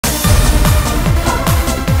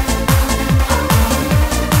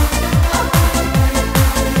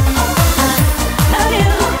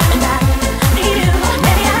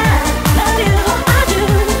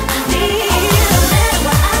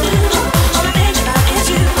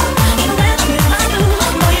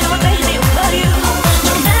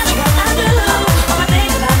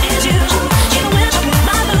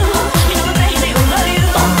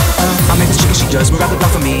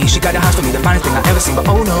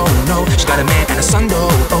no, no. She got a man and a son though,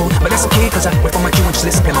 oh. But that's okay, cause I wait for my cue and just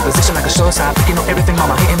listen. Play my position like a show side, picking up everything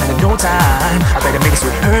mama hitting and in no time I better make this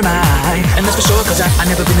with her mind. And that's for sure, cause I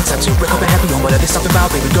never been the type to break up a happy home. But there's something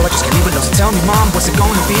about baby girl, I just can't leave it alone. So tell me mom, what's it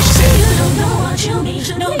gonna be? She said, you don't know what you need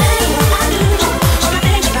to know, baby, what I do. All I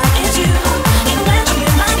think about is you. Even when I'm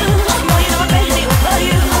in my blues, boy, you know I'm crazy over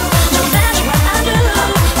you. No matter what I do,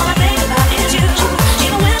 all I think about is you.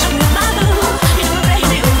 Even when I'm in my blues, you know I'm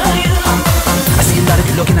crazy over you. I see a lot of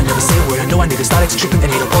you looking, I never say a word. I know I need to start tripping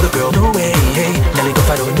and hate up all the girl. No way, hey, Nelly go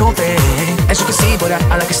fight over no thing. As you can see, but I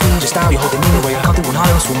like a sneeze, your style, you hold the meaning way. I come through when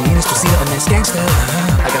Harlem, swim mean is to see it, and it's gangster.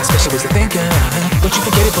 I got a special ways to think, don't you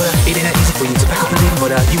forget it, but it ain't that easy for you to pack up and leave.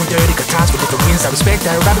 But you and Dirty got ties with different wins. I respect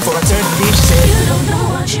that. Right before I turn and leave, she said, you don't know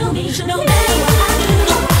what you need to know, baby.